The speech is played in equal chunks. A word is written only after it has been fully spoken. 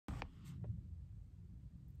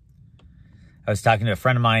I was talking to a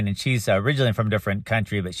friend of mine, and she's originally from a different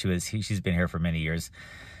country, but she's been here for many years.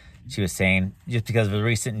 She was saying, just because of the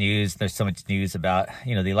recent news, there's so much news about,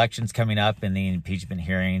 the elections coming up and the impeachment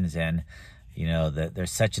hearings, and, that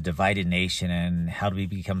there's such a divided nation, and how do we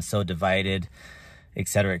become so divided, et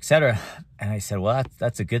cetera, et cetera. And I said, well,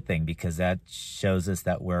 that's a good thing, because that shows us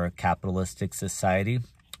that we're a capitalistic society.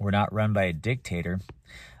 We're not run by a dictator.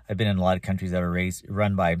 I've been in a lot of countries that are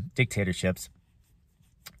run by dictatorships,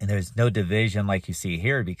 and there's no division like you see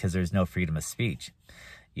here, because there's no freedom of speech.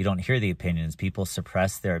 You don't hear the opinions. People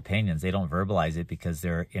suppress their opinions. They don't verbalize it because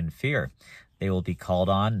they're in fear. They will be called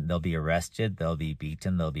on. They'll be arrested. They'll be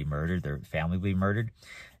beaten. They'll be murdered. Their family will be murdered.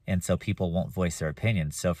 And so people won't voice their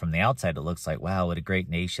opinions. So from the outside, it looks like, wow, what a great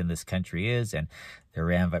nation this country is. And they're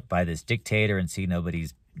ran by this dictator, and see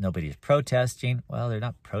nobody's protesting. Well, they're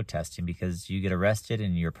not protesting because you get arrested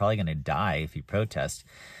and you're probably going to die if you protest.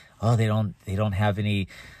 Oh, they don't have any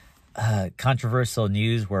controversial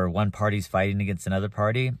news where one party's fighting against another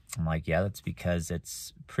party. I'm like, yeah, that's because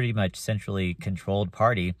it's pretty much centrally controlled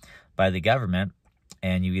party by the government,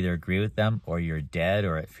 and you either agree with them or you're dead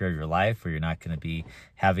or at fear of your life, or you're not going to be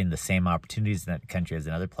having the same opportunities in that country as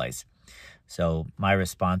another place. So my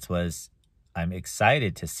response was, I'm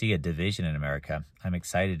excited to see a division in America. I'm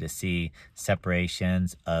excited to see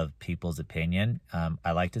separations of people's opinion.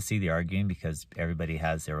 I like to see the arguing, because everybody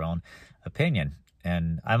has their own opinion.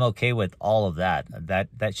 And I'm okay with all of that.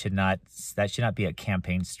 That should not be a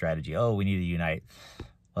campaign strategy. Oh, we need to unite.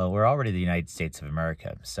 Well, we're already the United States of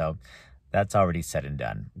America, so that's already said and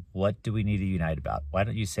done. What do we need to unite about? Why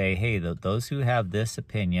don't you say, hey, those who have this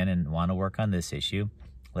opinion and want to work on this issue,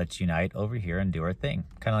 let's unite over here and do our thing.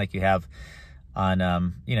 Kind of like you have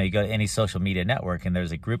on, you go to any social media network, and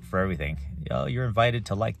there's a group for everything. You're invited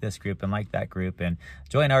to like this group and like that group, and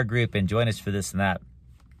join our group and join us for this and that.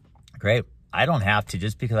 Great. I don't have to,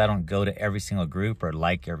 just because I don't go to every single group or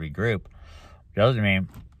like every group, doesn't mean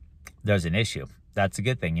there's an issue. That's a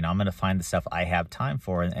good thing. I'm going to find the stuff I have time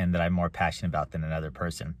for and that I'm more passionate about than another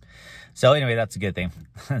person. So anyway, that's a good thing.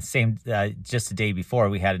 Same, just the day before,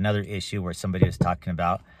 we had another issue where somebody was talking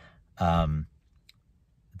about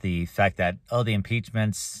the fact that, the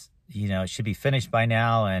impeachments, should be finished by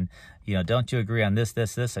now. And, don't you agree on this?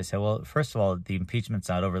 I said, well, first of all, the impeachment's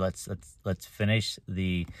not over. Let's finish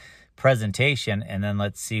the presentation, and then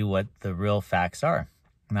let's see what the real facts are,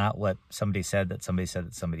 not what somebody said that somebody said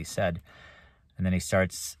that somebody said. And then he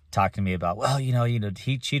starts talking to me about, well,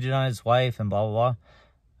 he cheated on his wife and blah, blah, blah.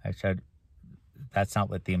 I said, that's not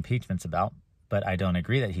what the impeachment's about, but I don't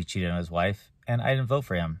agree that he cheated on his wife, and I didn't vote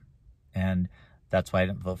for him. And that's why I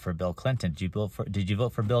didn't vote for Bill Clinton. Did you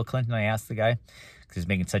vote for Bill Clinton? I asked the guy, because he's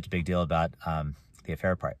making such a big deal about the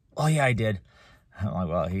affair part. Oh, yeah, I did. I'm like,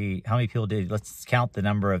 well, how many people did? Let's count the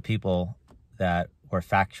number of people that were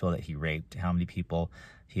factual that he raped, how many people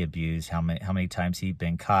he abused, how many times he'd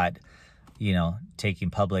been caught, taking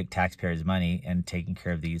public taxpayers' money and taking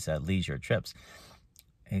care of these leisure trips.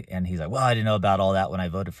 And he's like, well, I didn't know about all that when I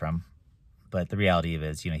voted for him. But the reality of it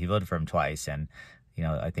is, he voted for him twice. And,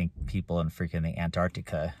 I think people in freaking the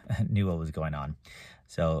Antarctica knew what was going on.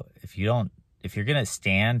 So if you're going to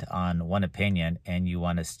stand on one opinion, and you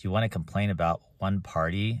want to complain about one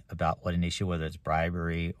party, about what an issue, whether it's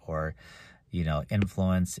bribery or,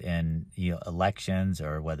 influence in, elections,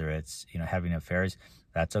 or whether it's, having affairs,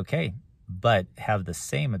 that's okay. But have the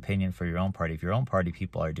same opinion for your own party. If your own party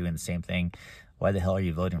people are doing the same thing, why the hell are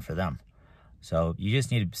you voting for them? So you just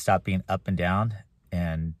need to stop being up and down,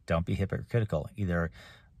 and don't be hypocritical. Either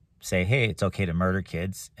say, hey, it's okay to murder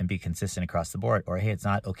kids, and be consistent across the board, or hey, it's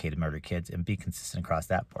not okay to murder kids, and be consistent across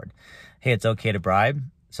that board. Hey, it's okay to bribe,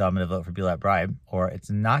 so I'm going to vote for people that bribe, or it's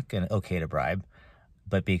not okay to bribe,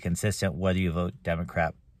 but be consistent whether you vote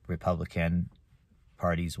Democrat, Republican,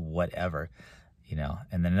 parties, whatever,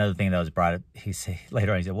 And then another thing that was brought up,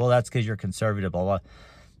 later on, he said, well, that's because you're conservative, blah, blah.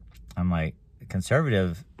 I'm like,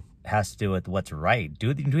 conservative has to do with what's right,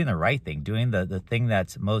 doing the right thing, doing the thing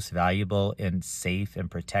that's most valuable and safe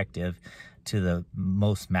and protective to the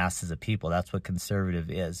most masses of people. That's what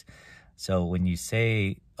conservative is. So when you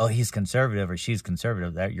say, oh, he's conservative or she's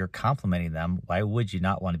conservative, that you're complimenting them. Why would you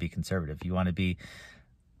not want to be conservative? You want to be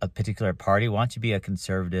a particular party? Why don't you be a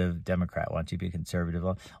conservative Democrat? Why don't you be a conservative?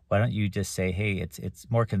 Why don't you just say, hey, it's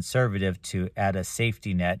more conservative to add a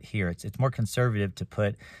safety net here. It's more conservative to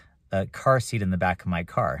put a car seat in the back of my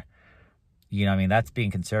car. That's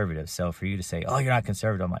being conservative. So for you to say, oh, you're not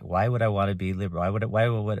conservative, I'm like, why would I want to be liberal? Why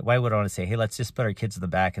would I want to say, hey, let's just put our kids in the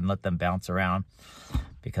back and let them bounce around,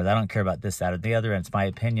 because I don't care about this, that, or the other, and it's my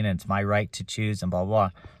opinion, and it's my right to choose, and blah, blah,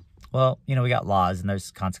 blah. Well, we got laws, and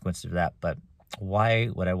there's consequences to that, but why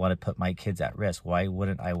would I want to put my kids at risk? Why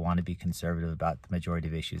wouldn't I want to be conservative about the majority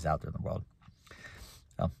of issues out there in the world?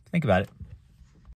 So think about it.